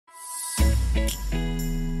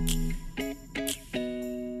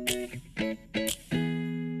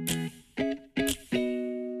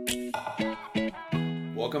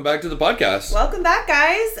Welcome back to the podcast. Welcome back,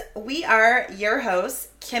 guys. We are your hosts,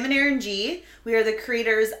 Kim and Aaron G. We are the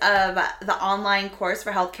creators of the online course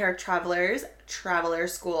for healthcare travelers, Traveler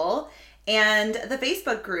School, and the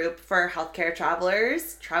Facebook group for healthcare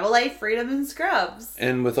travelers, Travel Life, Freedom, and Scrubs.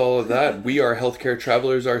 And with all of that, we are healthcare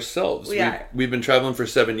travelers ourselves. We've been traveling for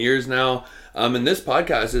 7 years now. And this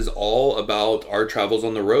podcast is all about our travels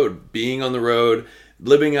on the road, being on the road,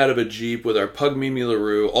 living out of a Jeep with our Pug Mimi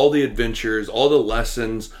LaRue, all the adventures, all the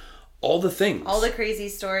lessons, all the things. All the crazy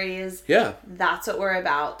stories. Yeah. That's what we're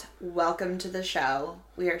about. Welcome to the show.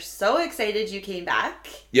 We are so excited you came back.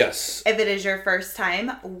 Yes. If it is your first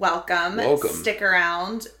time, welcome. Stick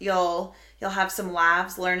around. You'll have some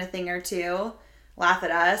laughs, learn a thing or two, laugh at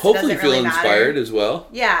us. Hopefully feel inspired as well.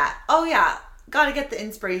 Yeah. Oh, yeah. Got to get the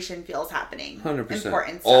inspiration feels happening. 100%.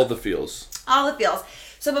 Important stuff. All the feels. All the feels.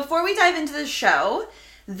 So before we dive into the show,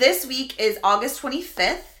 this week is August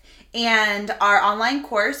 25th, and our online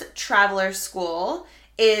course, Traveler School,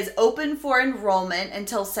 is open for enrollment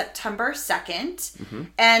until September 2nd. Mm-hmm.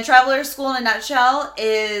 And Traveler School, in a nutshell,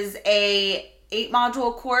 is a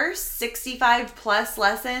 8-module course, 65 plus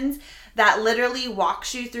lessons, that literally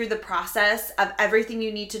walks you through the process of everything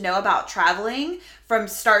you need to know about traveling from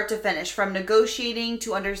start to finish, from negotiating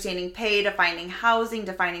to understanding pay to finding housing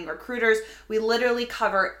to finding recruiters. We literally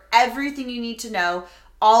cover everything you need to know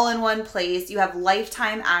all in one place. You have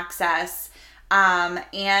lifetime access,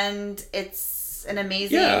 and it's an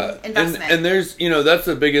amazing investment. And there's, that's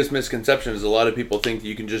the biggest misconception is a lot of people think that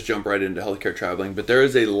you can just jump right into healthcare traveling, but there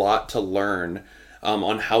is a lot to learn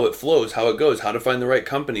on how it flows, how it goes, how to find the right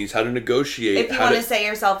companies, how to negotiate. If you want to set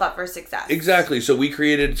yourself up for success. Exactly. So we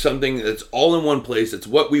created something that's all in one place. It's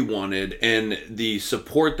what we wanted. And the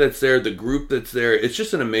support that's there, the group that's there, it's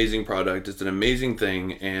just an amazing product. It's an amazing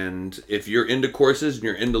thing. And if you're into courses and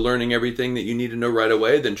you're into learning everything that you need to know right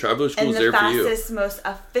away, then Traveler School is there for you. And the fastest, most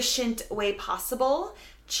efficient way possible.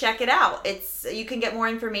 Check it out. You can get more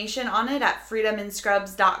information on it at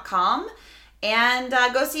freedomandscrubs.com. And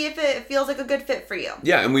go see if it feels like a good fit for you.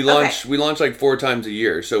 Yeah, and we launch like 4 times a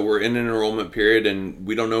year. So we're in an enrollment period, and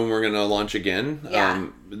we don't know when we're going to launch again. Yeah.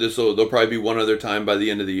 There'll probably be one other time by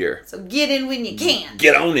the end of the year. So get in when you can.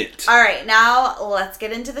 Get on it. All right, now let's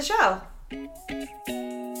get into the show.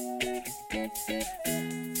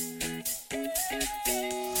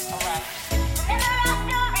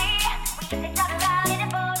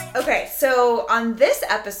 Okay, so on this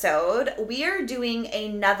episode, we are doing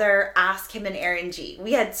another Ask Kim and Aaron G.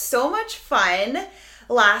 We had so much fun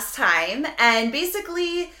last time, and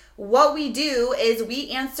basically what we do is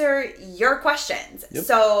we answer your questions. Yep.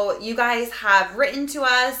 So you guys have written to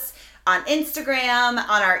us on Instagram,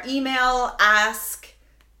 on our email, ask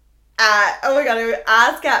at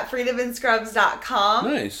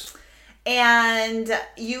freedomandscrubs.com. Nice. And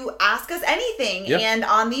you ask us anything. Yep. And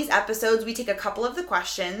on these episodes, we take a couple of the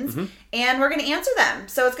questions, and we're going to answer them.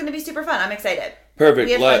 So it's going to be super fun. I'm excited. Perfect.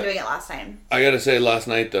 We had fun doing it last time. I got to say, last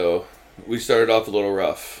night, though, we started off a little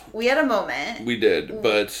rough. We had a moment. We did,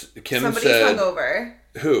 but Kim Somebody's said... Somebody's hungover.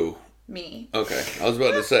 Who? Me. Okay, I was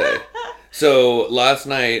about to say. So last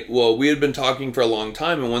night, we had been talking for a long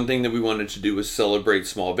time, and one thing that we wanted to do was celebrate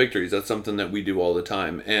small victories. That's something that we do all the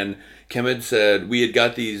time. And Kim had said we had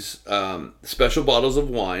got these special bottles of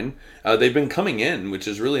wine. They've been coming in, which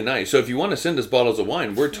is really nice. So if you want to send us bottles of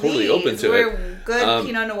wine, we're totally open to it. We're good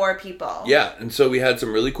Pinot Noir people. Yeah, and so we had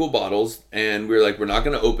some really cool bottles, and we were like, we're not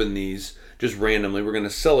going to open these just randomly. We're going to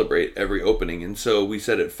celebrate every opening. And so we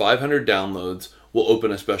said at 500 downloads, we'll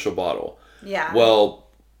open a special bottle. Yeah. Well,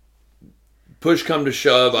 push come to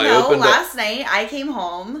shove, last night I came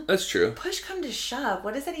home. That's true. Push come to shove.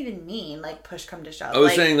 What does that even mean? Like push come to shove. I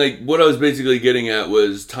was saying what I was basically getting at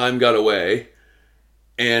was time got away,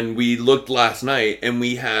 and we looked last night and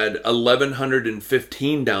we had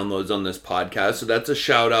 1,115 downloads on this podcast. So that's a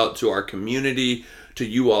shout out to our community, to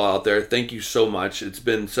you all out there. Thank you so much. It's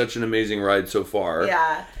been such an amazing ride so far.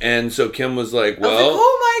 Yeah. And so Kim was like,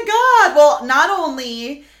 oh my God. Well, not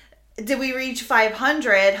only did we reach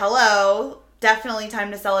 500, definitely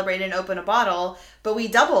time to celebrate and open a bottle, but we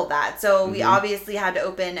doubled that. So we obviously had to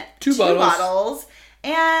open two bottles,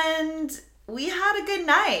 and we had a good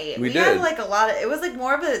night. We did. Had a lot of, it was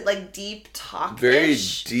more of a deep talk. Very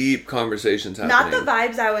deep conversations happening. Not the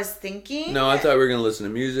vibes I was thinking. No, I thought we were going to listen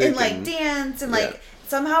to music. And dance and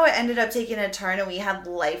somehow it ended up taking a turn, and we had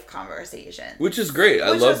life conversations. Which is great.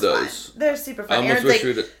 I love those. Fun. They're super fun.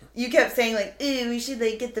 Aaron's you kept saying ooh, we should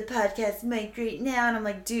get the podcast mic right now, and I'm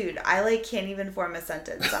like, dude, I can't even form a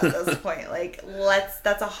sentence at this point.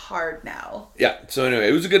 That's a hard no. Yeah. So anyway,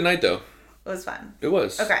 it was a good night though. It was fun. It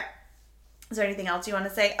was. Okay. Is there anything else you want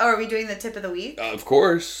to say? Oh, are we doing the tip of the week? Of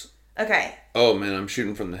course. Okay. Oh man, I'm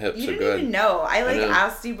shooting from the hip. You so didn't good. even know. I know.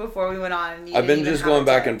 asked you before we went on. And you I've been didn't even just have going a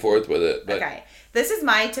back tip. and forth with it. But Okay. This is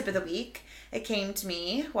my tip of the week. It came to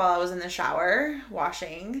me while I was in the shower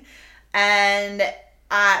washing, and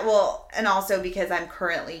also because I'm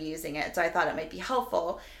currently using it, so I thought it might be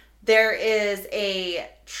helpful. There is a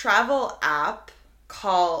travel app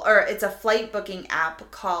it's a flight booking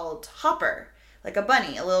app called Hopper, like a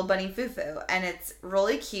bunny, a little bunny foo-foo, and it's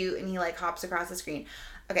really cute, and he like hops across the screen.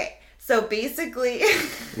 Okay, so basically...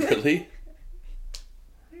 Really?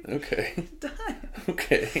 Okay. Done.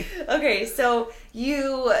 Okay. Okay, so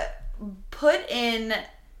you put in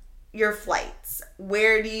your flights.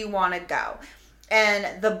 Where do you want to go?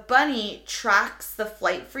 And the bunny tracks the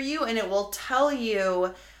flight for you, and it will tell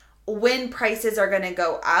you when prices are going to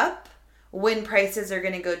go up, when prices are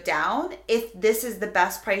going to go down, if this is the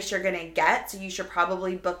best price you're going to get, so you should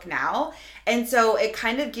probably book now. And so it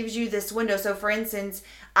kind of gives you this window. So for instance,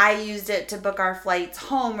 I used it to book our flights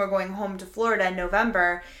home. We're going home to Florida in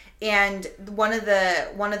November, and one of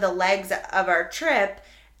the legs of our trip,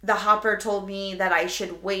 the Hopper told me that I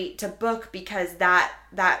should wait to book because that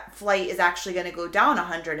flight is actually going to go down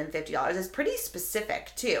 $150. It's pretty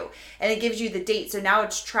specific too. And it gives you the date. So now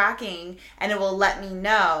it's tracking, and it will let me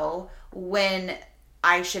know when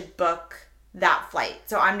I should book that flight.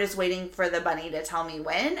 So I'm just waiting for the bunny to tell me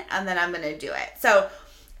when, and then I'm going to do it. So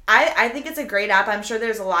I think it's a great app. I'm sure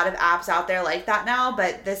there's a lot of apps out there like that now,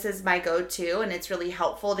 but this is my go-to, and it's really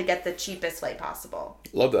helpful to get the cheapest flight possible.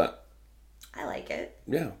 Love that. I like it.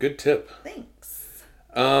 Yeah, good tip. Thanks.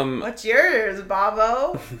 What's yours,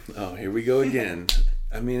 Bobo? Oh, here we go again.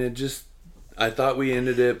 I mean, I thought we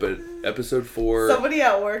ended it, but episode 4... Somebody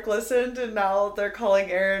at work listened, and now they're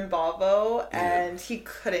calling Aaron Bobo, and he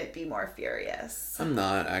couldn't be more furious. I'm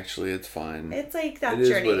not, actually. It's fine. It's like, that's It is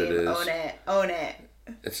your what name. it is. Own it.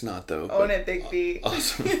 It's not, though. Own it, Big B.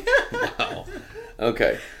 Awesome. Wow.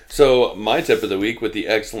 Okay. So, my tip of the week with the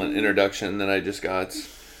excellent introduction that I just got...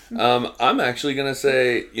 I'm actually going to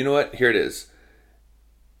say, you know what? Here it is.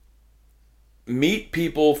 Meet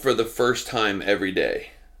people for the first time every day.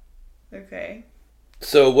 Okay.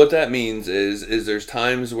 So what that means is there's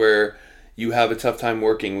times where you have a tough time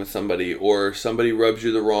working with somebody, or somebody rubs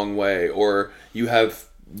you the wrong way, or you have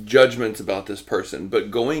judgments about this person.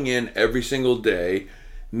 But going in every single day,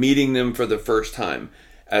 meeting them for the first time.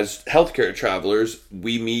 As healthcare travelers,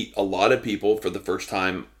 we meet a lot of people for the first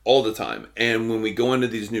time all the time. And when we go into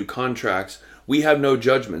these new contracts, we have no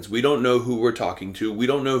judgments. We don't know who we're talking to. We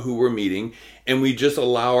don't know who we're meeting. And we just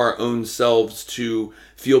allow our own selves to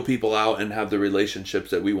feel people out and have the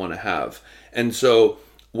relationships that we want to have. And so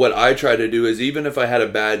what I try to do is, even if I had a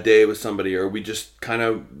bad day with somebody, or we just kind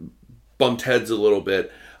of bumped heads a little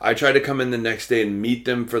bit, I try to come in the next day and meet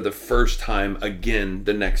them for the first time again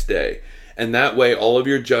the next day. And that way, all of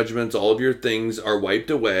your judgments, all of your things are wiped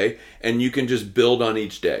away, and you can just build on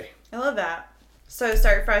each day. I love that. So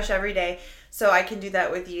start fresh every day. So I can do that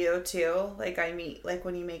with you too. Like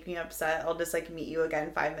when you make me upset, I'll just meet you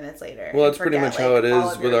again 5 minutes later. Well, that's pretty much how it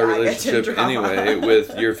is with our relationship anyway,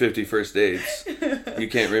 with your 51st dates. You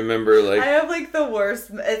can't remember I have the worst.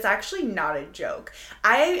 It's actually not a joke.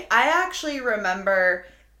 I actually remember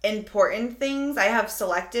important things. I have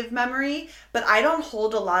selective memory, but I don't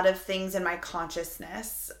hold a lot of things in my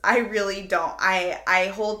consciousness. I really don't.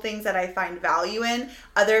 I hold things that I find value in.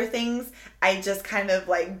 Other things I just kind of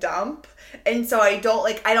dump. And so I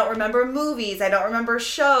don't remember movies. I don't remember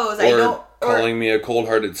shows. Calling me a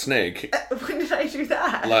cold-hearted snake. When did I do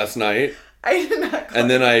that? Last night. I did not call And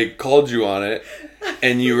then I called you on it,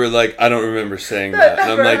 and you were like, I don't remember saying that.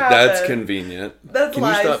 And I'm like, that's convenient. That's Can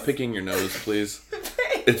lies. you stop picking your nose, please?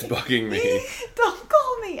 It's bugging me. Don't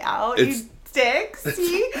call me out, you dick.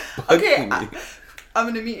 See? Okay, I'm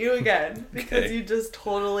going to meet you again, because you just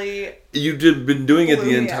totally... You've been doing it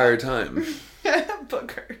the entire time.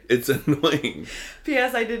 Booker. It's annoying.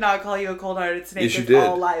 P.S. I did not call you a cold-hearted snake. Yes, you it's did.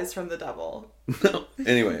 All lies from the devil. No.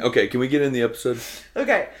 Anyway, okay, can we get in the episode?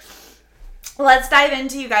 Okay. Let's dive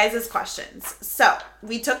into you guys' questions. So,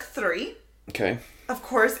 we took 3. Okay. Of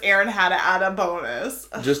course, Aaron had to add a bonus.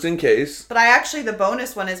 Just in case. But the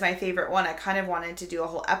bonus one is my favorite one. I kind of wanted to do a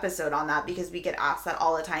whole episode on that because we get asked that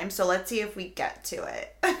all the time. So let's see if we get to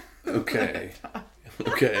it. Okay.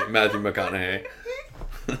 Okay, Matthew McConaughey.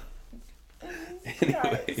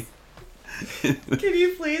 Anyway. Can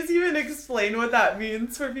you please even explain what that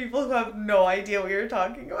means for people who have no idea what you're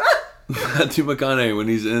talking about? Matthew McConaughey, when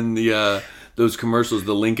he's in the those commercials,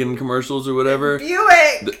 the Lincoln commercials or whatever.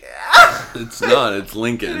 Buick! It's not. It's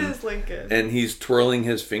Lincoln. It is Lincoln. And he's twirling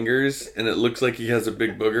his fingers, and it looks like he has a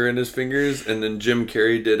big booger in his fingers. And then Jim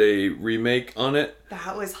Carrey did a remake on it.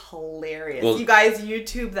 That was hilarious. Well, you guys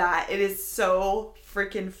YouTube that. It is so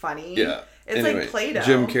freaking funny. Yeah. It's anyway, like Play-Doh.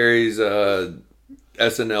 Jim Carrey's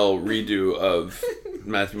SNL redo of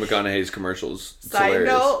Matthew McConaughey's commercials. It's Side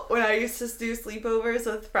hilarious. note, when I used to do sleepovers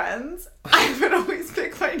with friends, I would always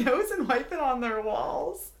pick my nose and wipe it on their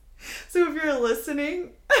walls. So if you're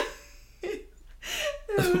listening...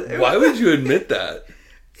 Why would you admit that?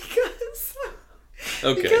 Because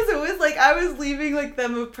Okay. Because it was like I was leaving like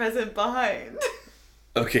them a present behind.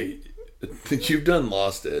 Okay. You've done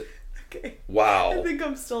lost it. Okay. Wow. I think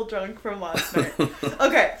I'm still drunk from last night.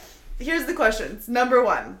 Okay. Here's the questions. Number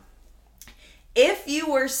 1. If you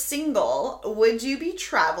were single, would you be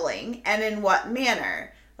traveling, and in what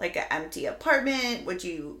manner? Like an empty apartment? Would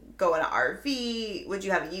you go in an RV? Would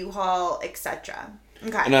you have a U-Haul, etc.?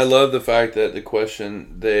 Okay. And I love the fact that the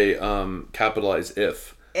question, they capitalize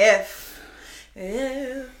if. If.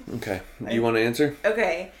 Okay. Do you want to answer?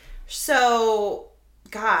 Okay. So,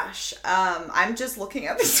 gosh, I'm just looking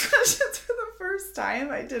at these questions for the first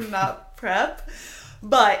time. I did not prep.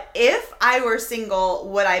 But if I were single,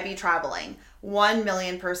 would I be traveling?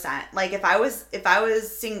 1,000,000%. Like if I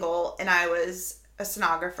was single and I was a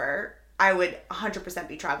stenographer, I would 100%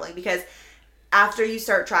 be traveling, because after you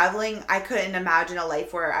start traveling, I couldn't imagine a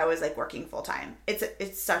life where I was like working full time.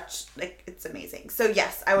 It's such like it's amazing. So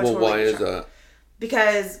yes, I would. Well, totally why be is traveling. that?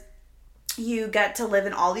 Because you get to live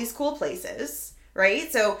in all these cool places,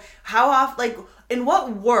 right? So how often, like, in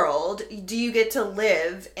what world do you get to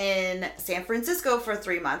live in San Francisco for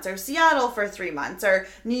 3 months, or Seattle for 3 months, or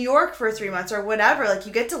New York for 3 months, or whatever? Like,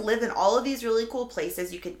 you get to live in all of these really cool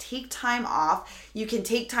places. You can take time off. You can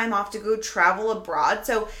take time off to go travel abroad.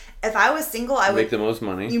 So if I was single, I would make the most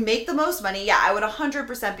money. You make the most money. Yeah, I would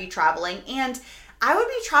 100% be traveling. And I would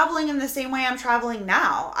be traveling in the same way I'm traveling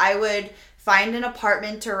now. I would find an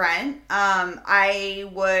apartment to rent.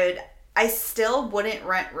 I still wouldn't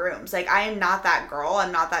rent rooms. Like, I am not that girl.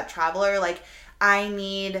 I'm not that traveler. Like, I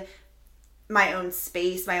need my own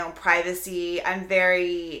space, my own privacy. I'm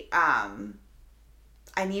very,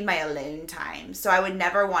 I need my alone time. So I would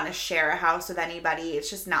never want to share a house with anybody. It's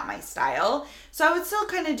just not my style. So I would still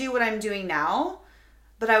kind of do what I'm doing now,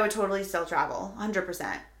 but I would totally still travel.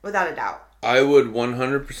 100%. Without a doubt. I would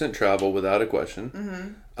 100% travel without a question.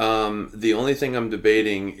 Mm-hmm. The only thing I'm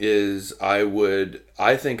debating is I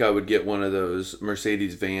think I would get one of those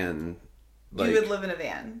Mercedes van. Like, you would live in a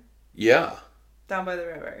van? Yeah. Down by the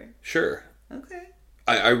river? Sure. Okay.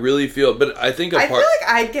 I really feel, but I think I feel like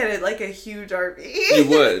I'd get it like a huge RV. You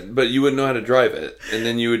would, but you wouldn't know how to drive it. And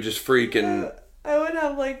then you would just freak and... I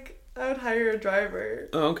would hire a driver.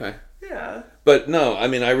 Oh, okay. Yeah. But no, I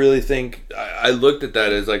mean, I really think I looked at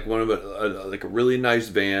that as like one of like a really nice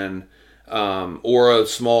van, or a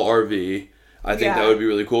small RV. I think that would be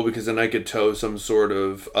really cool, because then I could tow some sort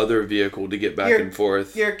of other vehicle to get back and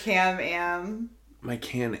forth. Your Can-Am. My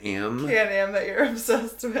Can-Am? Can-Am that you're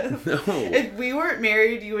obsessed with. No. If we weren't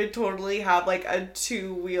married, you would totally have like a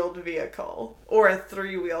 2-wheeled vehicle or a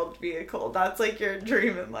 3-wheeled vehicle. That's like your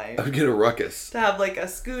dream in life. I would get a Ruckus. To have like a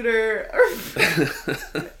scooter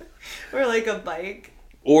or like a bike.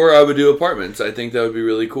 Or I would do apartments. I think that would be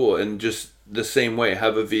really cool. And just the same way,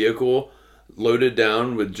 have a vehicle loaded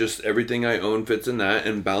down with just everything I own fits in that,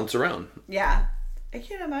 and bounce around. Yeah. I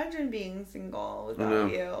can't imagine being single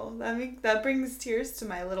without you. That brings tears to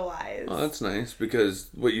my little eyes. Oh, that's nice, because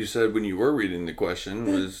what you said when you were reading the question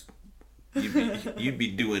was you'd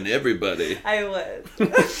be doing everybody. I would.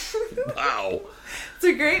 Wow. It's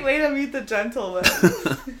a great way to meet the gentlemen.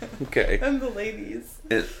 Okay. And the ladies.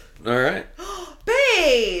 All right.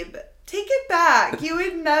 Babe! Take it back. You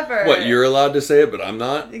would never. What, you're allowed to say it, but I'm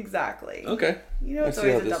not? Exactly. Okay. You know, it's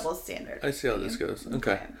always a double standard. I see how this goes.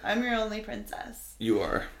 Okay. I'm your only princess. You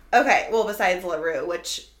are. Okay, well, besides LaRue,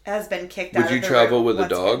 which has been kicked out of the Would you travel room with a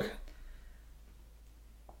once dog? more.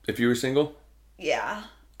 If you were single? Yeah.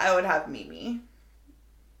 I would have Mimi.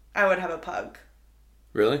 I would have a pug.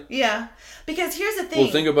 Really? Yeah. Because here's the thing.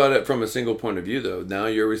 Well, think about it from a single point of view, though. Now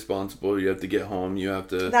you're responsible. You have to get home. You have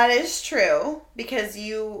to... That is true. Because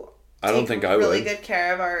you... I don't think I would. Really good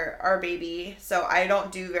care of our baby, so I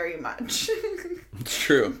don't do very much. It's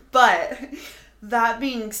true. But that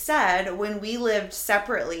being said, when we lived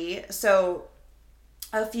separately, so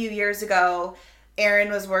a few years ago, Aaron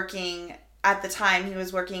was working at the time, he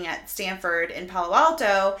was working at Stanford in Palo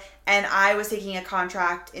Alto, and I was taking a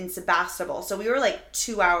contract in Sebastopol. So we were like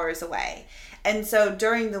 2 hours away. And so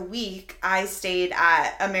during the week, I stayed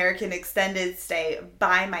at American Extended Stay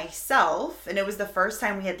by myself. And it was the first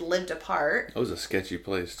time we had lived apart. That was a sketchy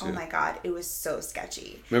place, too. Oh my God. It was so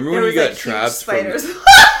sketchy. Remember when you got trapped? Spiders.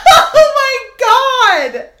 Oh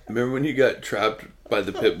my God. Remember when you got trapped by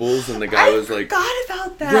the pit bulls and the guy was like, I forgot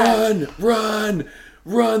about that. Run,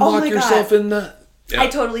 Oh lock yourself in the... Yeah. I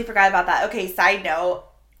totally forgot about that. Okay, side note.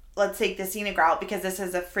 Let's take the scenic route because this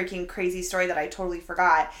is a freaking crazy story that I totally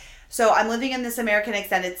forgot. So I'm living in this American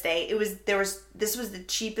Extended Stay. This was the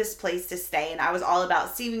cheapest place to stay, and I was all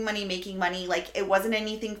about saving money, making money. Like, it wasn't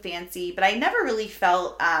anything fancy, but I never really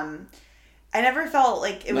felt like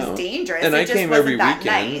it was dangerous. And it I just came wasn't every that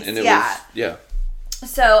weekend, nice. and it was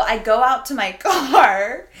So I go out to my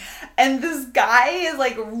car, and this guy is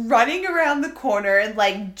like running around the corner in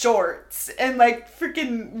like jorts and like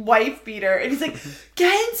freaking wife beater, and he's like,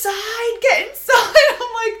 get inside.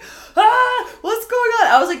 I'm like, what's going on?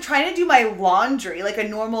 I was like trying to do my laundry like a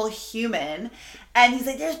normal human, and he's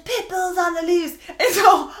like, there's pit bulls on the loose. And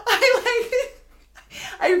so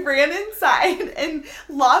I ran inside and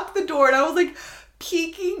locked the door, and I was like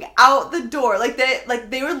peeking out the door, like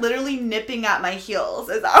they were literally nipping at my heels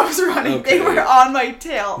as I was running. Okay. They were on my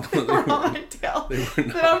tail. Then I'm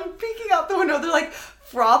peeking out the window. They're like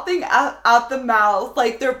frothing out the mouth,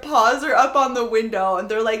 like their paws are up on the window, and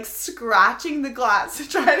they're like scratching the glass to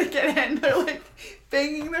try to get in. They're like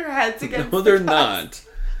banging their heads against. No, they're the glass.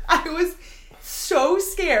 not. I was so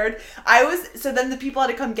scared. So then the people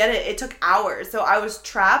had to come get it. It took hours. So I was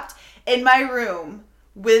trapped in my room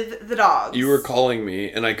with the dogs. You were calling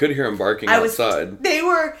me, and I could hear them barking outside. They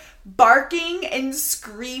were barking and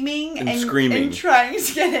screaming and trying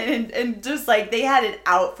to get in, and just like they had it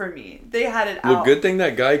out for me. They had it out. Well, good thing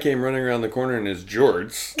that guy came running around the corner in his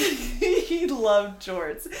jorts. He loved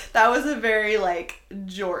jorts. That was a very like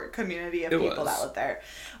jort community of people that lived there.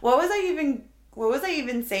 What was I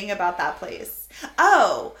even saying about that place?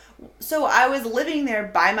 Oh, so I was living there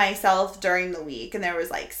by myself during the week, and there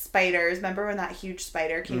was like spiders. Remember when that huge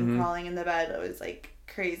spider came crawling in the bed? It was like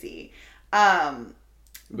crazy.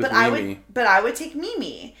 But I would take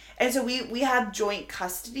Mimi, and so we had joint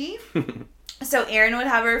custody. So Aaron would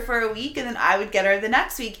have her for a week, and then I would get her the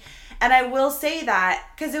next week. And I will say that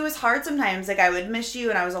because it was hard sometimes. Like, I would miss you,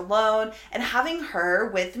 and I was alone, and having her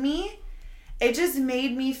with me, it just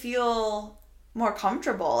made me feel more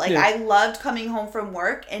comfortable. Like, I loved coming home from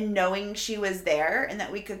work and knowing she was there and that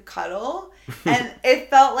we could cuddle. And it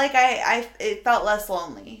felt like it felt less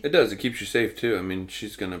lonely. It does. It keeps you safe, too. I mean,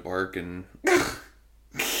 she's going to bark and...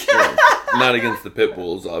 not against the pit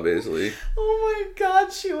bulls, obviously. Oh my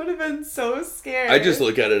God, she would have been so scared. I just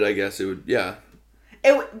look at it, I guess it would, yeah.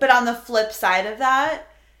 But on the flip side of that,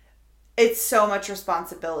 it's so much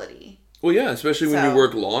responsibility. Well, yeah, especially when you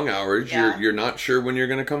work long hours, you're not sure when you're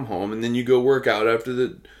going to come home, and then you go work out after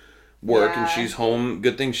the work, and she's home.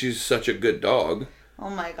 Good thing she's such a good dog. Oh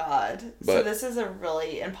my God. So this is a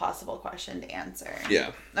really impossible question to answer.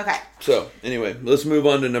 Yeah. Okay. So, anyway, let's move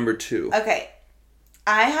on to number 2. Okay.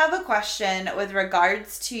 I have a question with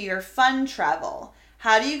regards to your fun travel.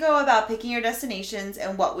 How do you go about picking your destinations,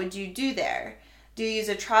 and what would you do there? Do you use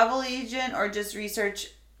a travel agent or just research,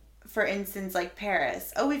 for instance, like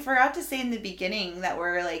Paris? Oh, we forgot to say in the beginning that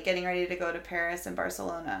we're like getting ready to go to Paris and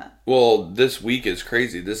Barcelona. Well, this week is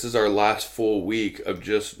crazy. This is our last full week of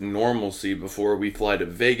just normalcy before we fly to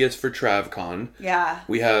Vegas for TravCon. Yeah.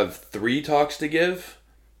 We have 3 talks to give.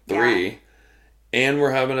 3. Yeah. And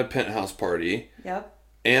we're having a penthouse party. Yep.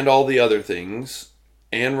 And all the other things.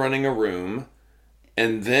 And running a room.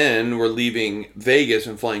 And then we're leaving Vegas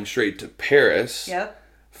and flying straight to Paris. Yep.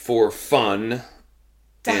 For fun.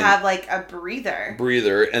 To have like a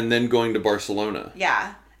breather. And then going to Barcelona.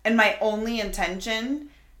 Yeah. And my only intention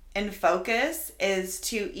and focus is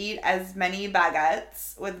to eat as many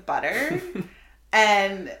baguettes with butter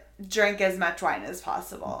and drink as much wine as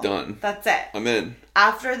possible. Done. That's it. I'm in.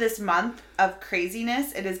 After this month of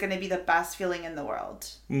craziness, it is going to be the best feeling in the world.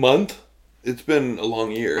 Month? It's been a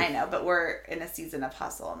long year. I know, but we're in a season of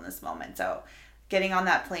hustle in this moment. So getting on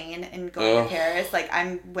that plane and going to Paris, like,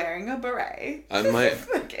 I'm wearing a beret. I might.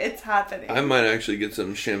 Like, it's happening. I might actually get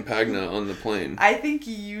some champagne on the plane. I think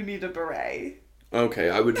you need a beret. Okay,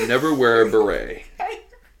 I would never wear a beret.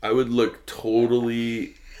 I would look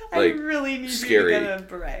totally, like, I really need scary. you to get a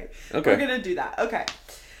beret. Okay. We're going to do that. Okay.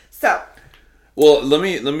 So. Well, let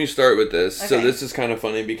me start with this. Okay. So this is kind of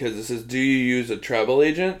funny because this is, do you use a travel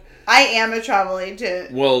agent? I am a travel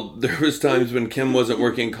agent. Well, there was times when Kim wasn't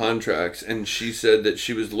working contracts, and she said that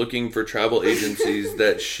she was looking for travel agencies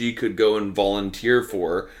that she could go and volunteer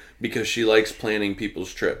for because she likes planning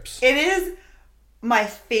people's trips. It is my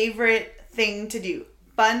favorite thing to do.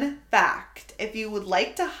 Fun fact, if you would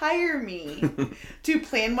like to hire me to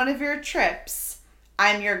plan one of your trips,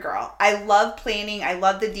 I'm your girl. I love planning. I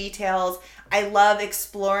love the details. I love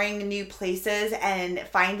exploring new places and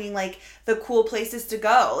finding like the cool places to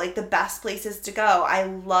go, like the best places to go. I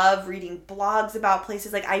love reading blogs about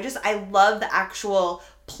places. Like I love the actual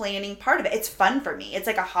planning part of it. It's fun for me. It's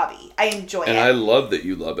like a hobby. I enjoy it. And I love that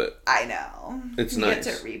you love it. I know. It's you nice.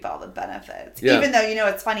 Get to reap all the benefits. Yeah. Even though,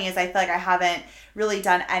 what's funny is I feel like I haven't really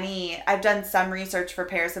done I've done some research for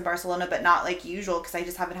Paris and Barcelona, but not like usual because I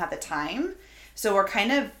just haven't had the time. So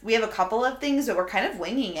we have a couple of things, but we're kind of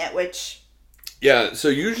winging it, which... Yeah, so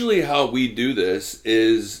usually how we do this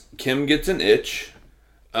is Kim gets an itch.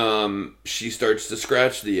 She starts to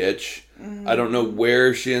scratch the itch. Mm-hmm. I don't know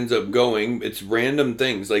where she ends up going. It's random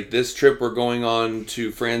things. Like this trip we're going on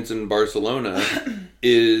to France and Barcelona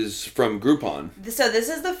is from Groupon. So this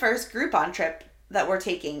is the first Groupon trip that we're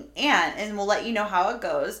taking. And we'll let you know how it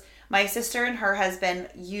goes. My sister and her husband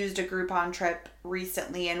used a Groupon trip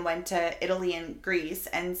recently and went to Italy and Greece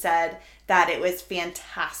and said that it was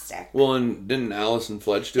fantastic. Well, and didn't Allison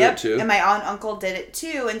Fletch do it too? And my aunt and uncle did it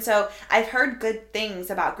too. And so I've heard good things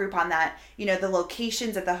about Groupon that, the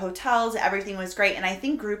locations at the hotels, everything was great. And I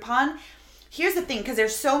think Groupon, here's the thing, because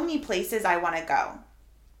there's so many places I want to go.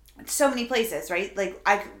 So many places, right? Like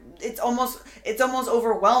it's almost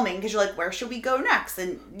overwhelming because you're like, where should we go next?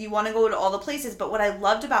 And you want to go to all the places. But what I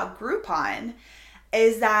loved about Groupon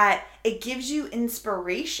is that it gives you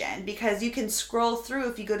inspiration because you can scroll through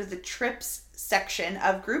if you go to the trips section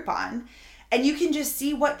of Groupon and you can just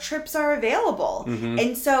see what trips are available. Mm-hmm.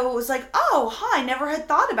 And so it was like, I never had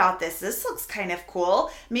thought about this. This looks kind of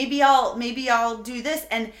cool. Maybe I'll do this.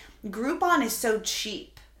 And Groupon is so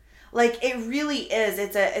cheap. Like it really is.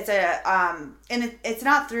 It's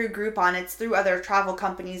not through Groupon. It's through other travel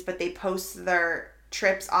companies, but they post their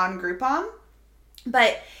trips on Groupon.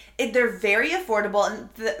 But they're very affordable, and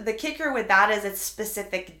the kicker with that is it's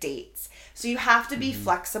specific dates. So you have to be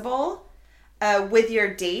flexible with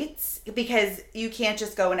your dates because you can't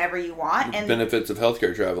just go whenever you want. And benefits of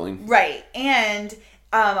healthcare traveling, right? And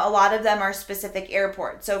a lot of them are specific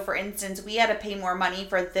airports. So, for instance, we had to pay more money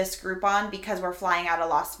for this Groupon because we're flying out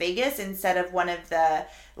of Las Vegas instead of one of the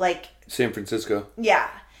San Francisco. Yeah.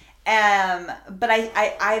 But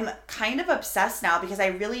I'm kind of obsessed now because I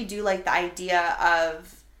really do like the idea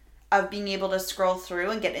of being able to scroll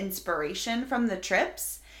through and get inspiration from the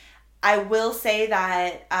trips. I will say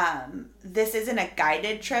that this isn't a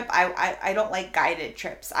guided trip. I don't like guided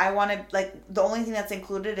trips. I want to, the only thing that's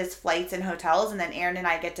included is flights and hotels, and then Aaron and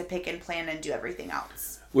I get to pick and plan and do everything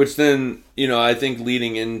else. Which then, I think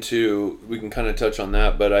leading into, we can kind of touch on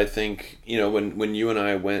that, but I think, when you and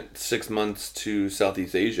I went 6 months to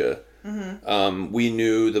Southeast Asia, mm-hmm. We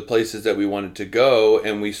knew the places that we wanted to go,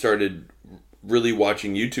 and we started really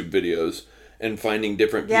watching YouTube videos and finding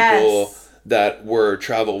different people that were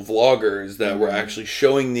travel vloggers that were actually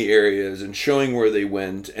showing the areas and showing where they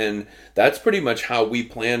went. And that's pretty much how we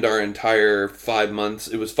planned our entire 5 months.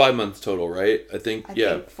 It was 5 months total, right? I think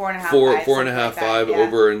 4.5, 5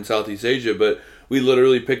 over in Southeast Asia. But we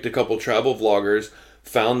literally picked a couple travel vloggers,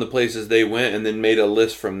 found the places they went, and then made a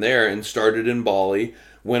list from there and started in Bali.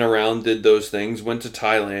 Went around, did those things, went to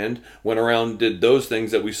Thailand, went around, did those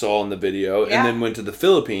things that we saw in the video, and then went to the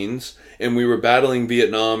Philippines, and we were battling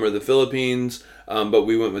Vietnam or the Philippines, but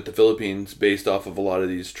we went with the Philippines based off of a lot of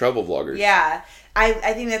these travel vloggers. Yeah,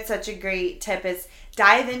 I think that's such a great tip is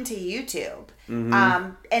dive into YouTube.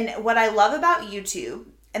 Mm-hmm. And what I love about YouTube,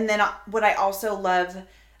 and then what I also love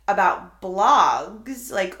about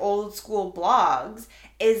blogs, like old school blogs,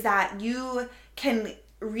 is that you can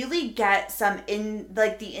really get some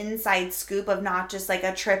the inside scoop of not just like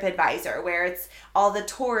a TripAdvisor where it's all the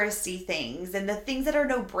touristy things and the things that are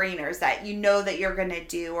no-brainers that that you're going to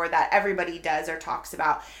do or that everybody does or talks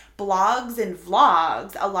about. Blogs and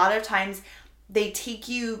vlogs, a lot of times they take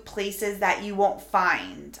you places that you won't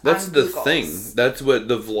find. That's the thing. That's what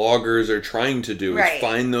the vloggers are trying to do, is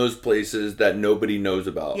find those places that nobody knows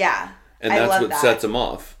about. Yeah. And that's what sets them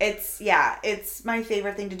off. It's my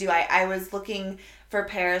favorite thing to do. I was looking for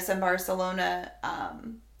Paris and Barcelona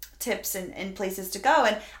tips and places to go,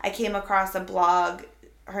 and I came across a blog.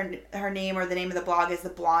 Her name or the name of the blog is The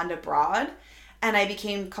Blonde Abroad, and I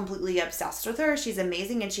became completely obsessed with her. She's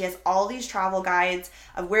amazing, and she has all these travel guides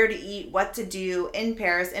of where to eat, what to do in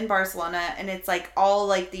Paris, in Barcelona, and it's like all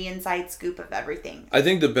like the inside scoop of everything. I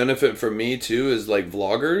think the benefit for me too is like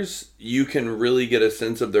vloggers, you can really get a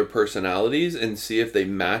sense of their personalities and see if they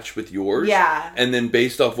match with yours. Yeah. And then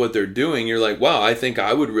based off what they're doing, you're like, wow, I think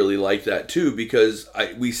I would really like that too, because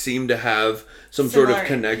we seem to have some sort of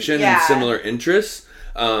connection and similar interests.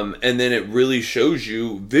 And then it really shows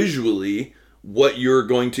you visually what you're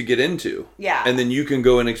going to get into. Yeah. And then you can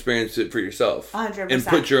go and experience it for yourself. 100%. And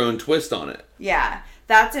put your own twist on it. Yeah.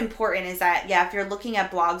 That's important is that, if you're looking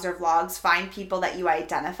at blogs or vlogs, find people that you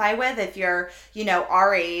identify with. If you're,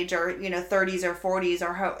 our age or, 30s or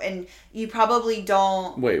 40s and you probably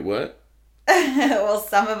don't. Wait, what? Well,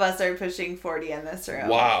 some of us are pushing 40 in this room.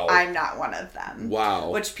 Wow. I'm not one of them.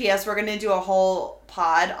 Wow. Which, P.S., we're going to do a whole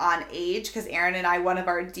pod on age because Aaron and I, one of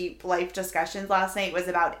our deep life discussions last night was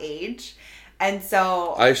about age. And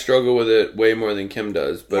so I struggle with it way more than Kim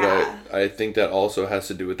does, but yeah. I think that also has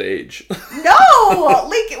to do with age. No!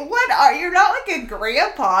 Like, you're not like a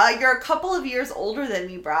grandpa. You're a couple of years older than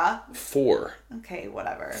me, brah. 4. Okay,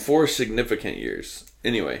 whatever. 4 significant years.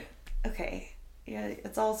 Anyway. Okay. Yeah,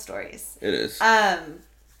 it's all stories. It is.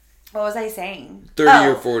 What was I saying? 30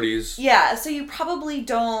 or 40s. Yeah, so you probably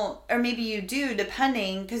don't, or maybe you do,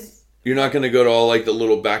 depending, because you're not going to go to all like the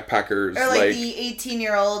little backpackers. Or like the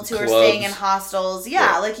 18-year-olds who are staying in hostels.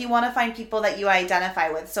 Yeah, like you want to find people that you identify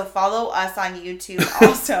with. So follow us on YouTube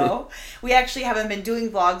also. We actually haven't been doing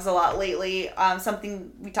vlogs a lot lately.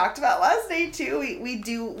 Something we talked about last night too.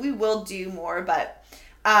 We will do more, but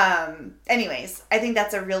anyways, I think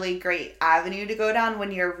that's a really great avenue to go down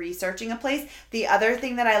when you're researching a place. The other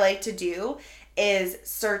thing that I like to do is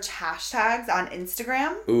search hashtags on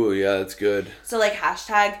Instagram. Ooh, yeah, that's good. So like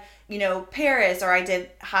hashtag Paris, or I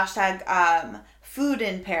did hashtag food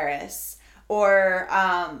in Paris, or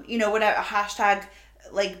whatever, hashtag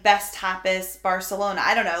like best tapas Barcelona.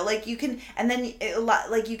 I don't know, like you can, and then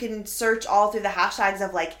you can search all through the hashtags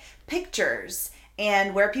of like pictures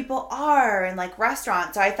and where people are and like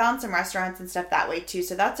restaurants. So I found some restaurants and stuff that way too.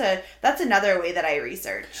 So that's another way that I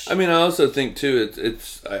research. I mean, I also think too,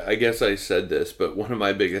 I guess I said this, but one of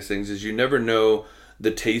my biggest things is you never know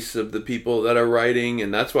the tastes of the people that are writing,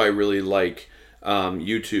 and that's why I really like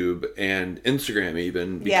YouTube and Instagram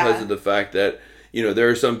even, because of the fact that there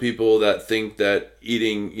are some people that think that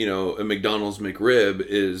eating a McDonald's McRib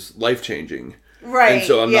is life-changing, right? And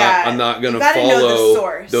so I'm not going to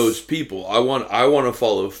follow those people. I want to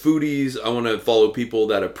follow foodies. I want to follow people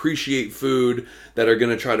that appreciate food, that are going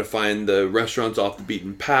to try to find the restaurants off the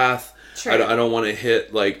beaten path. True. I don't want to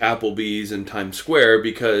hit like Applebee's in Times Square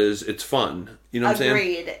because it's fun. You know what I'm saying?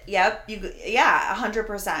 Agreed. Yep.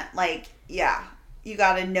 100%. Like, yeah, you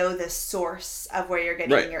got to know the source of where you're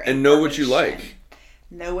getting your information. And know what you like.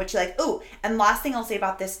 Know what you like. Oh, and last thing I'll say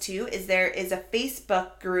about this too is there is a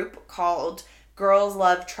Facebook group called Girls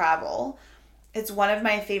Love Travel. It's one of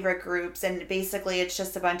my favorite groups, and basically it's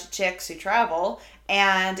just a bunch of chicks who travel,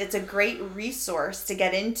 and it's a great resource to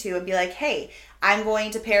get into and be like, hey, I'm going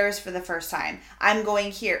to Paris for the first time. I'm going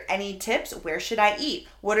here. Any tips? Where should I eat?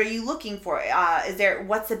 What are you looking for?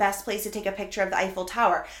 What's the best place to take a picture of the Eiffel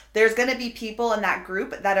Tower? There's going to be people in that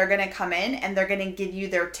group that are going to come in and they're going to give you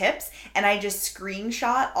their tips. And I just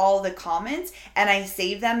screenshot all the comments and I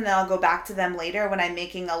save them, and then I'll go back to them later when I'm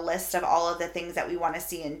making a list of all of the things that we want to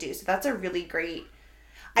see and do. So that's a really great,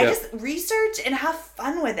 I just research and have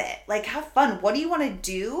fun with it. Like, have fun. What do you want to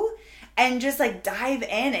do? And just like dive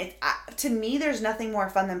in. To me, there's nothing more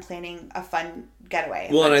fun than planning a fun getaway.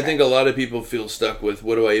 Well, and I think a lot of people feel stuck with,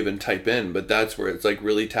 what do I even type in? But that's where it's like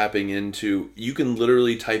really tapping into, you can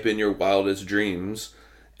literally type in your wildest dreams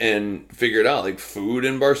and figure it out. Like food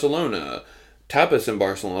in Barcelona, tapas in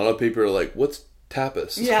Barcelona. A lot of people are like, what's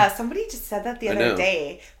tapas? Yeah, somebody just said that the other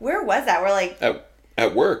day. Where was that? We're like...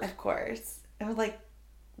 At work. Of course. And we're like,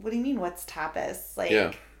 what do you mean, what's tapas? Like...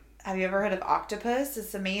 Yeah. Have you ever heard of octopus?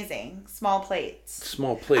 It's amazing. Small plates.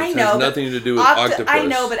 Small plates. I know, has nothing to do with octopus. I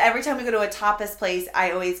know, but every time we go to a tapas place,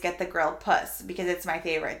 I always get the grilled puss because it's my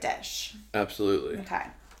favorite dish. Absolutely. Okay.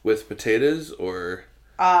 With potatoes or?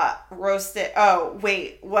 Roasted. Oh,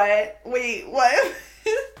 wait. What? Wait, what?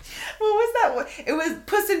 What was that? It was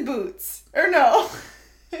Puss in Boots. Or no.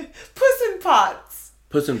 Puss in Pots.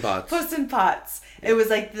 Puss in Pots. Puss in Pots. It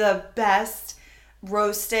was like the best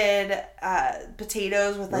roasted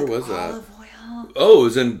potatoes with like olive oil. Oh, it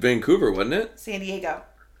was in Vancouver, wasn't it? San Diego.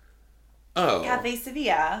 Oh. Cafe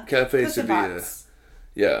Sevilla. Cafe Sevilla.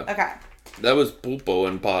 Yeah. Okay. That was pulpo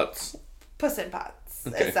in pots. Puss in Pots,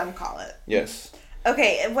 as some call it. Yes.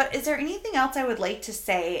 Okay, is there anything else I would like to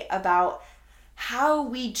say about how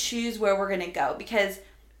we choose where we're going to go, because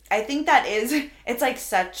I think that is, it's like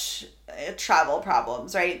such travel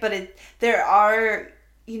problems, right? But there are,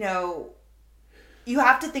 you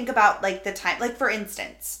have to think about like the time. Like, for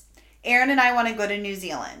instance, Aaron and I want to go to New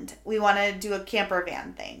Zealand. We want to do a camper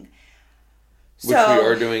van thing. Which we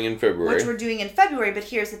are doing in February. Which we're doing in February, but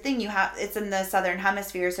here's the thing, it's in the southern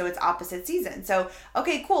hemisphere, so it's opposite season. So,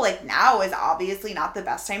 okay, cool, like now is obviously not the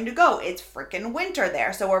best time to go. It's freaking winter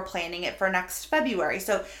there, so we're planning it for next February.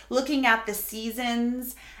 So looking at the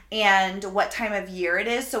seasons and what time of year it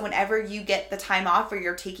is, so whenever you get the time off or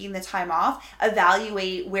you're taking the time off,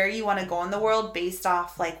 evaluate where you want to go in the world based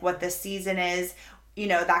off like what the season is,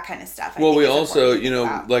 that kind of stuff. Well, we also,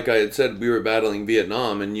 like I had said, we were battling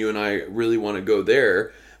Vietnam, and you and I really want to go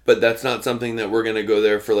there, but that's not something that we're going to go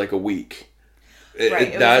there for like a week.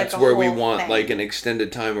 Right. That's like where we want like an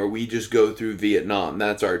extended time where we just go through Vietnam.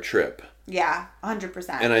 That's our trip. Yeah, 100%.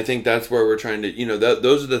 And I think that's where we're trying to,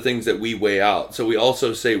 those are the things that we weigh out. So we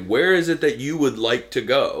also say, where is it that you would like to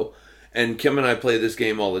go? And Kim and I play this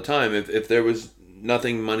game all the time. If there was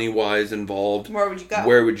nothing money-wise involved, where would you go?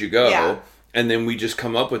 Where would you go? Yeah. And then we just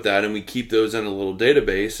come up with that, and we keep those in a little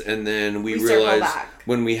database, and then we realize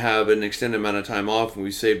when we have an extended amount of time off and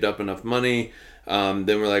we saved up enough money, then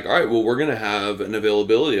we're like, all right, well, we're going to have an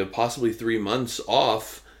availability of possibly 3 months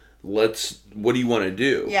off. What do you want to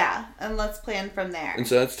do? Yeah, and let's plan from there. And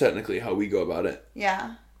so that's technically how we go about it.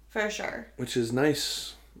 Yeah, for sure. Which is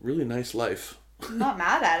nice, really nice life. I'm not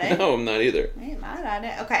mad at it. No, I'm not either. I ain't mad at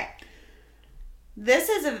it. Okay. This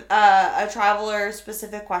is a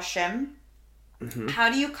traveler-specific question. Mm-hmm. How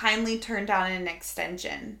do you kindly turn down an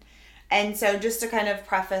extension? And so just to kind of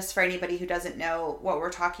preface for anybody who doesn't know what we're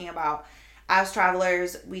talking about, as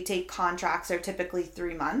travelers, we take contracts that are typically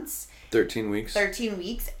 3 months. 13 weeks. 13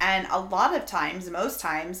 weeks. And a lot of times, most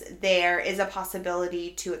times, there is a possibility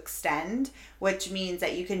to extend, which means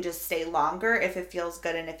that you can just stay longer if it feels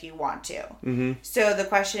good and if you want to. Mm-hmm. So the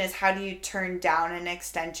question is, how do you turn down an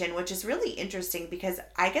extension? Which is really interesting because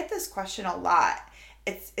I get this question a lot.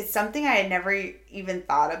 It's something I had never even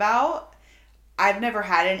thought about. I've never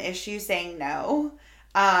had an issue saying no.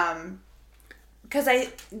 Because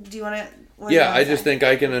do you want to... Yeah, I just think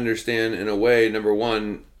I can understand in a way, number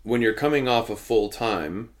one, when you're coming off of full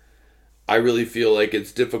time, I really feel like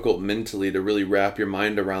it's difficult mentally to really wrap your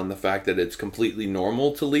mind around the fact that it's completely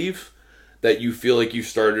normal to leave. That you feel like you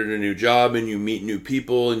started a new job and you meet new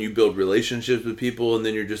people and you build relationships with people, and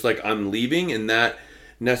then you're just like, I'm leaving, and that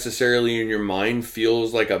necessarily in your mind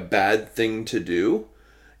feels like a bad thing to do,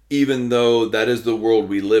 even though that is the world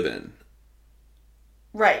we live in.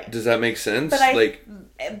 Right. Does that make sense?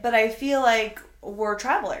 But I feel like we're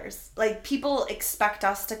travelers. Like, people expect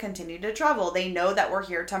us to continue to travel. They know that we're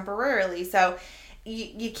here temporarily. So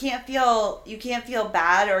you can't feel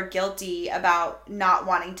bad or guilty about not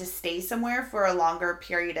wanting to stay somewhere for a longer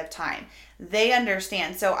period of time. They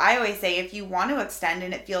understand. So I always say, if you want to extend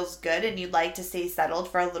and it feels good and you'd like to stay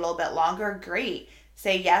settled for a little bit longer, great.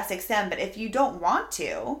 Say yes, extend. But if you don't want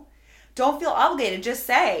to, don't feel obligated. Just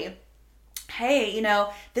say, hey,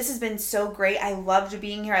 this has been so great. I loved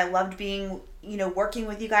being here. I loved being, working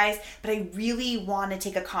with you guys, but I really want to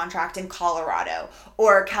take a contract in Colorado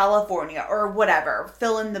or California or whatever.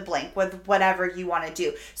 Fill in the blank with whatever you want to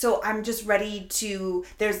do. So I'm just ready to,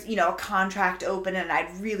 there's, a contract open and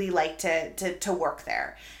I'd really like to work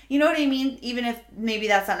there. You know what I mean? Even if maybe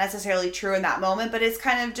that's not necessarily true in that moment, but it's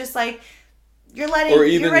kind of just like, you're ready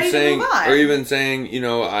to move on. Or even saying,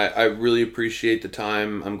 I really appreciate the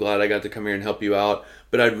time. I'm glad I got to come here and help you out.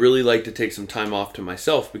 But I'd really like to take some time off to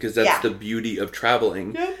myself, because that's the beauty of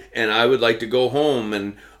traveling. Yeah. And I would like to go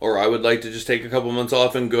home or I would like to just take a couple months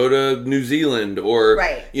off and go to New Zealand or,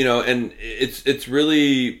 right. And it's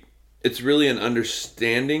really an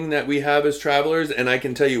understanding that we have as travelers. And I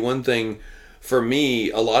can tell you one thing. For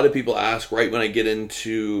me, a lot of people ask right when I get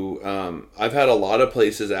into... I've had a lot of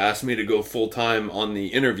places ask me to go full-time on the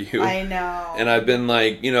interview. I know. And I've been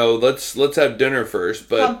like, let's have dinner first.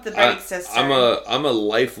 But pump the brakes, sister. I'm a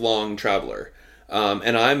lifelong traveler.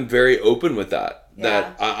 And I'm very open with that. Yeah.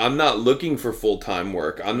 That I'm not looking for full-time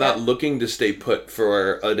work. I'm not looking to stay put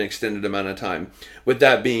for an extended amount of time. With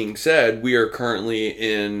that being said, we are currently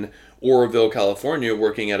in Oroville, California,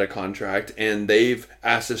 working at a contract, and they've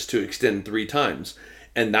asked us to extend 3 times.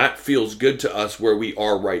 And that feels good to us where we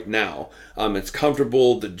are right now. It's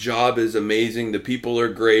comfortable. The job is amazing. The people are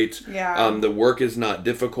great. Yeah. The work is not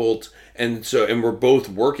difficult. And we're both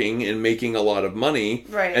working and making a lot of money.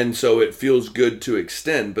 Right. And so it feels good to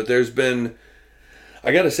extend. But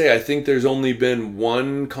I got to say, I think there's only been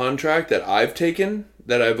one contract that I've taken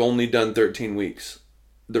that I've only done 13 weeks.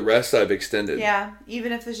 The rest I've extended. Yeah,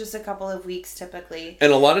 even if it's just a couple of weeks typically.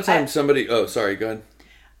 And a lot of times oh, sorry, go ahead.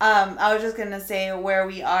 I was just going to say where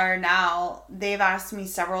we are now, they've asked me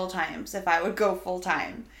several times if I would go full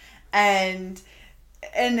time. And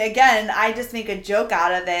again, I just make a joke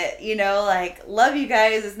out of it, you know, like, love you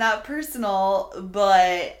guys, it's not personal,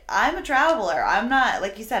 but I'm a traveler. I'm not,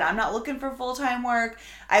 like you said, I'm not looking for full-time work.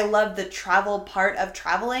 I love the travel part of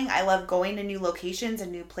traveling. I love going to new locations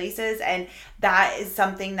and new places, and that is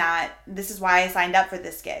something that, this is why I signed up for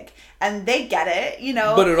this gig. And they get it, you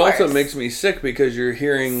know. But it also makes me sick because you're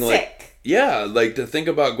hearing, like, yeah, like, to think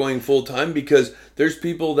about going full-time, because there's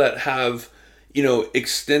people that have, you know,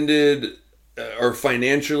 extended or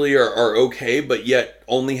financially are okay, but yet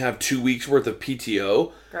only have 2 weeks worth of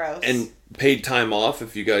PTO. Gross. And paid time off,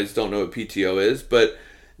 if you guys don't know what PTO is, but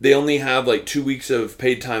they only have like 2 weeks of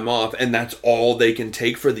paid time off, and that's all they can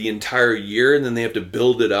take for the entire year, and then they have to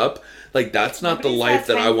build it up. Like, that's not the life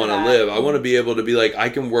that I want to live. I want to be able to be like, I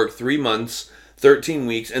can work 3 months, 13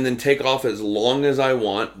 weeks, and then take off as long as I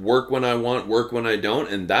want, work when I want, work when I don't,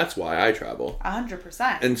 and that's why I travel.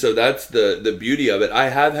 100%. And so that's the beauty of it. I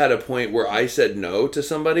have had a point where I said no to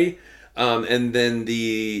somebody, and then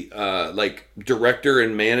the like director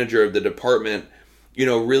and manager of the department, you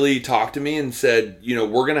know, really talked to me and said, you know,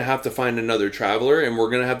 we're going to have to find another traveler, and we're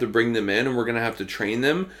going to have to bring them in, and we're going to have to train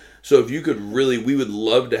them. So if you could really, we would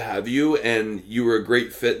love to have you, and you were a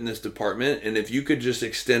great fit in this department. And if you could just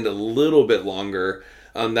extend a little bit longer,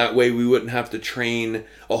 that way we wouldn't have to train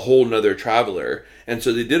a whole nother traveler. And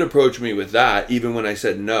so they did approach me with that, even when I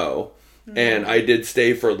said no. Mm-hmm. And I did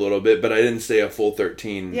stay for a little bit, but I didn't stay a full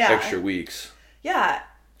 13 extra weeks. Yeah.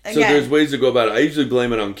 Again, so there's ways to go about it. I usually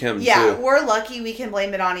blame it on Kim, too. Yeah, we're lucky we can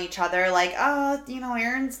blame it on each other. Like, oh, you know,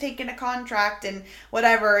 Aaron's taking a contract and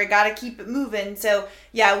whatever. I got to keep it moving. So,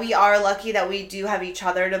 yeah, we are lucky that we do have each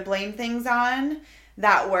other to blame things on.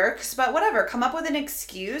 That works. But whatever. Come up with an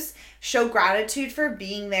excuse. Show gratitude for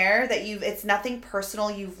being there. That it's nothing personal.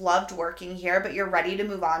 You've loved working here, but you're ready to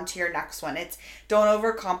move on to your next one. It's don't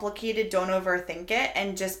overcomplicate it. Don't overthink it.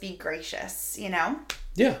 And just be gracious, you know?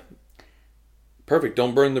 Yeah. Perfect.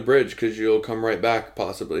 Don't burn the bridge, because you'll come right back,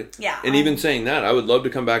 possibly. Yeah. And even saying that, I would love to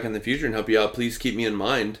come back in the future and help you out. Please keep me in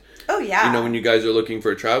mind. Oh, yeah. You know, when you guys are looking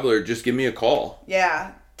for a traveler, just give me a call.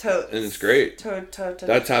 Yeah. And it's great.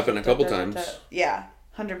 That's happened a couple times. Yeah.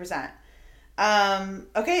 100%.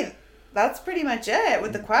 Okay. That's pretty much it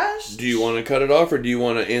with the question. Do you want to cut it off, or do you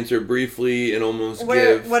want to answer briefly and almost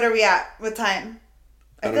give... What are we at with time?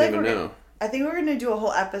 I don't even know. I think we're going to do a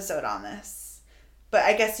whole episode on this. But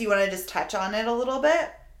I guess you want to just touch on it a little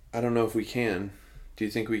bit? I don't know if we can. Do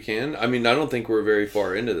you think we can? I mean, I don't think we're very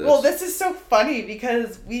far into this. Well, this is so funny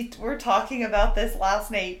because we were talking about this last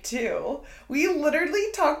night too. We literally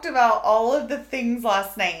talked about all of the things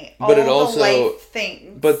last night. But the life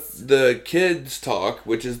things. But the kids talk,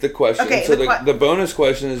 which is the question. Okay, so the bonus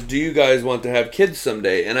question is, do you guys want to have kids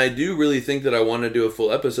someday? And I do really think that I want to do a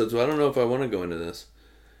full episode, so I don't know if I want to go into this.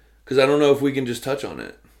 Because I don't know if we can just touch on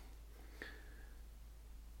it.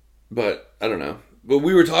 But I don't know. But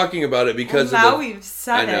we were talking about it because we've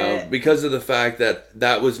said it. Because of the fact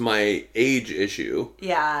that was my age issue.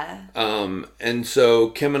 Yeah. And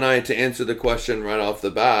so Kim and I, to answer the question right off the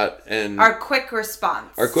bat, and our quick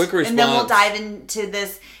response. And then we'll dive into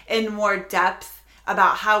this in more depth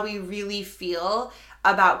about how we really feel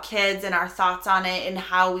about kids and our thoughts on it and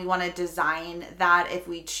how we want to design that if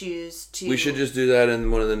we choose to. We should just do that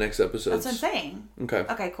in one of the next episodes. That's what I'm saying. Okay.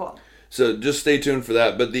 Okay, cool. So just stay tuned for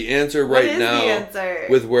that. But the answer right now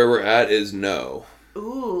with where we're at is no.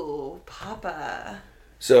 Ooh, Papa.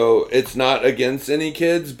 So it's not against any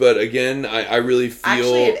kids, but again, I really feel...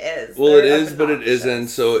 Actually, it is. Well, it is, but it isn't.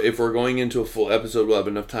 So if we're going into a full episode, we'll have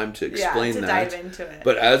enough time to explain that. dive into it.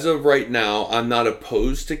 But as of right now, I'm not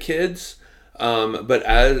opposed to kids. But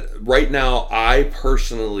right now, I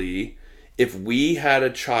personally, if we had a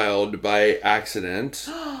child by accident...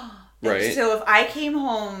 right? So if I came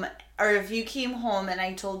home... Or if you came home and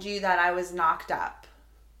I told you that I was knocked up,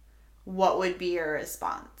 what would be your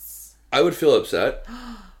response? I would feel upset.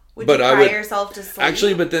 Would you cry yourself to sleep?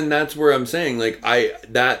 Actually, but then that's where I'm saying, like,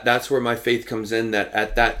 that's where my faith comes in, that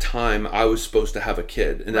at that time I was supposed to have a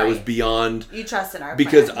kid. And that was beyond... You trust in our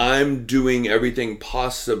because plan. I'm doing everything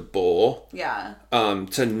possible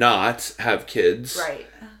to not have kids. Right.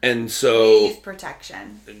 And so... We use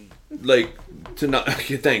protection. Like, to not...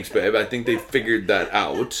 Okay, thanks, babe. I think they figured that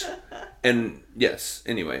out. And yes,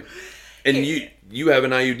 anyway. And you have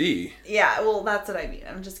an IUD. Yeah, well, that's what I mean.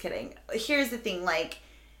 I'm just kidding. Here's the thing, like,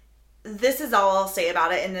 this is all I'll say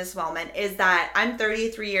about it in this moment, is that I'm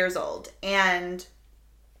 33 years old, and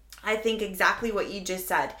I think exactly what you just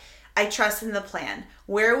said. I trust in the plan.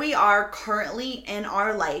 Where we are currently in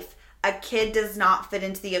our life, a kid does not fit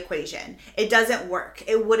into the equation. It doesn't work.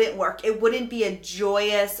 It wouldn't work. It wouldn't be a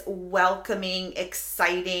joyous, welcoming,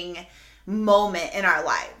 exciting moment in our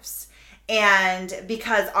lives. And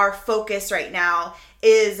because our focus right now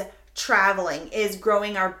is traveling, is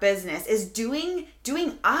growing our business, is doing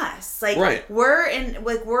us. Like right.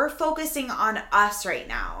 we're focusing on us right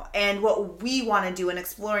now and what we want to do and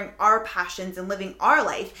exploring our passions and living our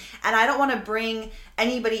life. And I don't want to bring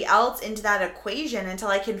anybody else into that equation until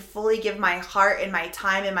I can fully give my heart and my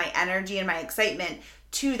time and my energy and my excitement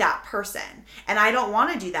to that person. And I don't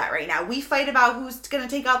want to do that right now. We fight about who's going to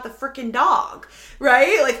take out the freaking dog,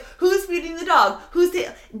 right? Like who's feeding the dog?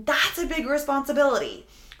 That's a big responsibility.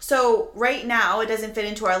 So right now, it doesn't fit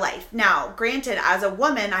into our life. Now, granted, as a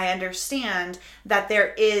woman, I understand that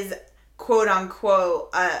there is, quote unquote,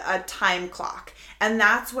 a time clock. And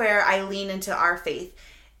that's where I lean into our faith.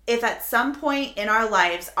 If at some point in our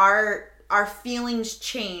lives, our feelings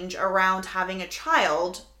change around having a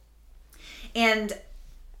child, and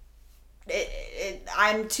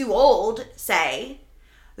I'm too old, say,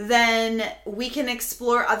 then we can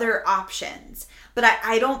explore other options. But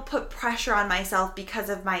I don't put pressure on myself because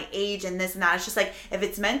of my age and this and that. It's just like, if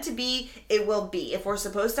it's meant to be, it will be. If we're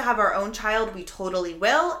supposed to have our own child, we totally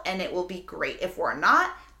will, and it will be great. If we're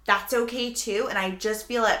not, that's okay too. And I just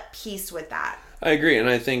feel at peace with that. I agree. And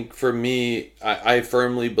I think for me, I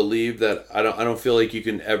firmly believe that I don't feel like you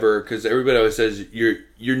can ever, because everybody always says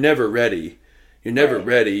you're never ready. You're never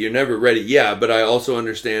ready. You're never ready. Yeah, but I also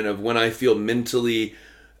understand of when I feel mentally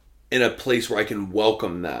in a place where I can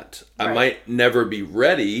welcome that. Right. I might never be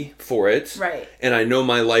ready for it. Right. And I know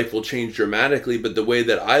my life will change dramatically, but the way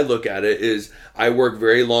that I look at it is I work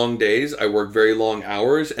very long days, I work very long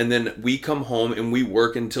hours, and then we come home and we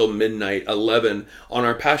work until midnight, 11 on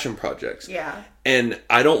our passion projects. Yeah. And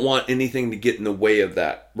I don't want anything to get in the way of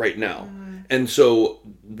that right now. And so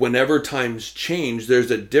whenever times change, there's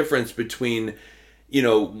a difference between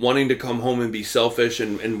wanting to come home and be selfish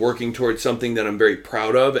and working towards something that I'm very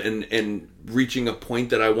proud of and reaching a point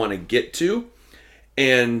that I want to get to.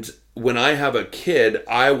 And when I have a kid,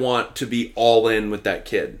 I want to be all in with that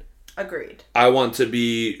kid. Agreed. I want to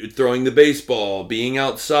be throwing the baseball, being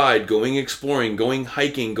outside, going exploring, going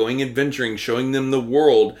hiking, going adventuring, showing them the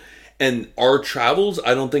world. And our travels,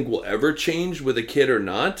 I don't think will ever change with a kid or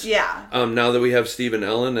not. Yeah. Now that we have Steve and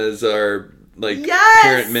Ellen as our yes!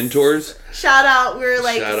 parent mentors. Shout out. We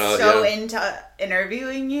were into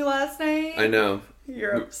interviewing you last night. I know.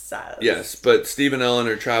 You're obsessed. Yes, but Steve and Ellen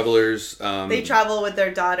are travelers. They travel with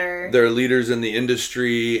their daughter. They're leaders in the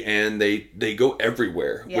industry, and they go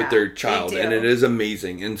everywhere with their child, and it is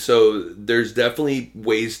amazing. And so there's definitely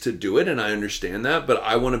ways to do it, and I understand that, but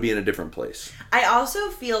I want to be in a different place. I also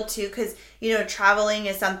feel, too, because, traveling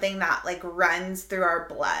is something that, runs through our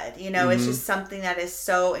blood. It's just something that is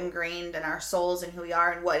so ingrained in our souls and who we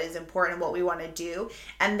are and what is important and what we want to do.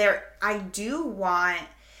 And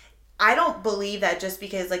I don't believe that just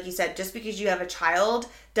because, like you said, just because you have a child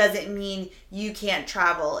doesn't mean you can't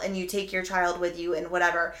travel and you take your child with you and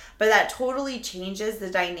whatever. But that totally changes the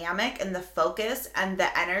dynamic and the focus and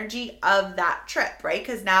the energy of that trip, right?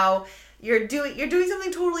 Because now you're doing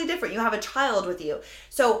something totally different. You have a child with you.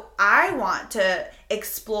 So I want to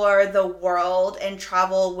explore the world and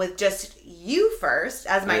travel with just you first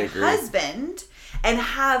as my husband. And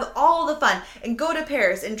have all the fun and go to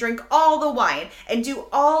Paris and drink all the wine and do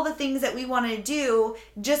all the things that we want to do,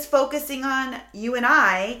 just focusing on you and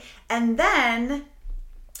I. And then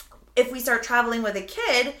if we start traveling with a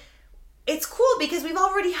kid, it's cool because we've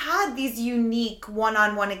already had these unique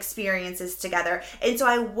one-on-one experiences together. And so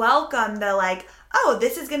I welcome the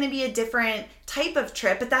this is going to be a different type of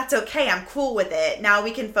trip, but that's okay. I'm cool with it. Now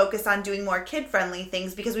we can focus on doing more kid-friendly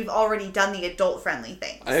things because we've already done the adult-friendly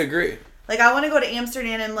things. I agree. I want to go to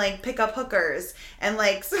Amsterdam and, pick up hookers and,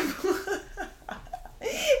 and,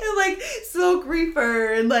 smoke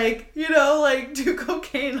reefer and, do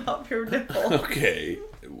cocaine off your nipple. Okay.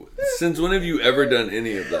 Since when have you ever done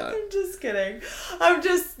any of that? I'm just kidding.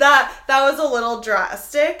 That was a little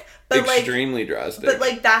drastic. But extremely drastic.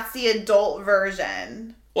 But, that's the adult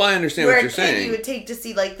version. Well, I understand what you're saying. Where a kid you would take to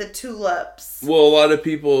see, the tulips. Well, a lot of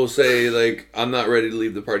people say, I'm not ready to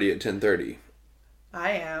leave the party at 10:30.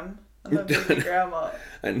 I am. I'm a baby grandma.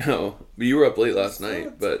 I know. But you were up late last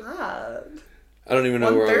night. But I don't even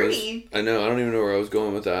know where I was. I know. I don't even know where I was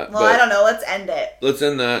going with that. Well, I don't know. Let's end it. Let's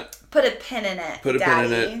end that. Put a pin in it. Pin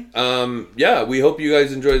in it. Yeah, we hope you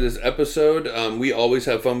guys enjoyed this episode. We always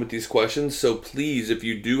have fun with these questions. So please, if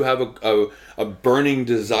you do have a burning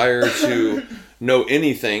desire to know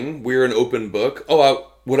anything, we're an open book.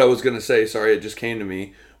 Oh, what I was going to say, sorry, it just came to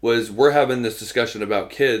me. was we're having this discussion about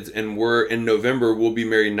kids, and we're in November we'll be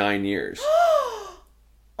married 9 years.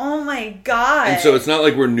 Oh my god! And so it's not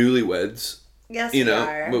like we're newlyweds. Yes, you we know,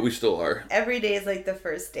 are. but we still are. Every day is like the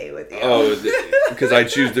first day with you. Oh, because I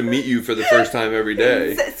choose to meet you for the first time every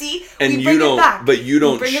day. See, and we bring you don't, it back. but you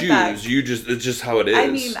don't bring it back. choose. You just, it's just how it is. I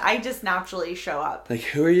mean, I just naturally show up. Like,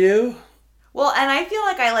 who are you? Well, and I feel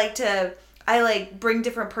like I like bring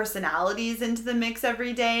different personalities into the mix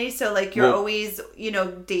every day. So like you're always, you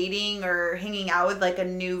know, dating or hanging out with like a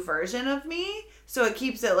new version of me. So it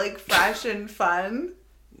keeps it like fresh and fun.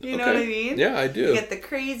 You know what I mean? Yeah, I do. You get the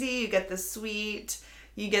crazy, you get the sweet,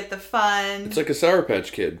 you get the fun. It's like a Sour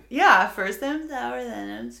Patch Kid. Yeah, first I'm sour, then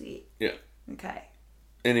I'm sweet. Yeah. Okay.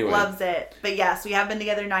 Anyway. Loves it. But yes, we have been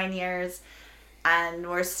together 9 years, and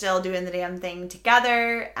we're still doing the damn thing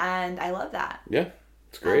together, and I love that. Yeah,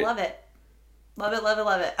 it's great. I love it. Love it, love it,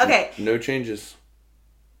 love it. Okay. No changes.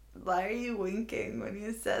 Why are you winking when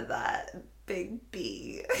you said that? Big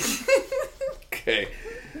B. Okay.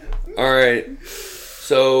 All right.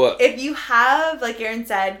 So if you have, like Aaron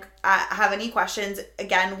said, have any questions,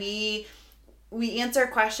 again, we answer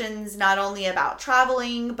questions not only about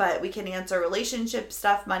traveling, but we can answer relationship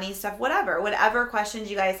stuff, money stuff, whatever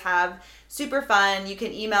questions you guys have. Super fun. You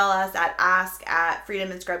can email us at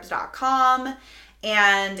ask@freedomandscrubs.com.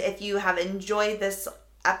 And if you have enjoyed this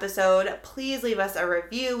episode, please leave us a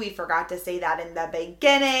review. We forgot to say that in the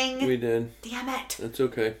beginning. We did. Damn it. That's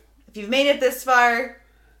okay. If you've made it this far,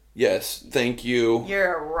 yes, thank you.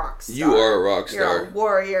 You're a rock star. You are a rock star. You're a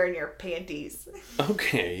warrior in your panties.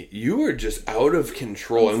 Okay, you are just out of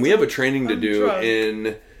control. And we have a training to do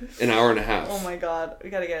in an hour and a half. Oh my god, we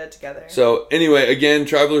gotta get it together. So anyway, again,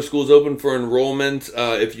 Traveler School is open for enrollment.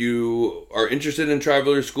 If you are interested in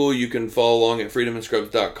Traveler School, you can follow along at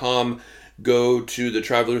freedomandscrubs.com. Go to the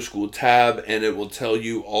Traveler School tab, and it will tell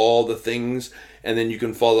you all the things. And then you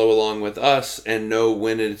can follow along with us and know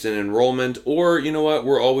when it's in enrollment. Or, you know what,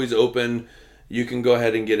 we're always open. You can go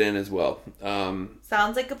ahead and get in as well.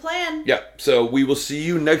 Sounds like a plan. Yeah, so we will see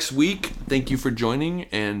you next week. Thank you for joining,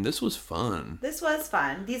 and this was fun. This was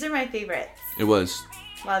fun. These are my favorites. It was.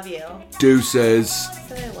 Love you. Deuces.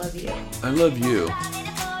 I love you. I love you.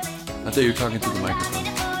 I thought you were talking to the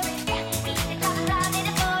microphone.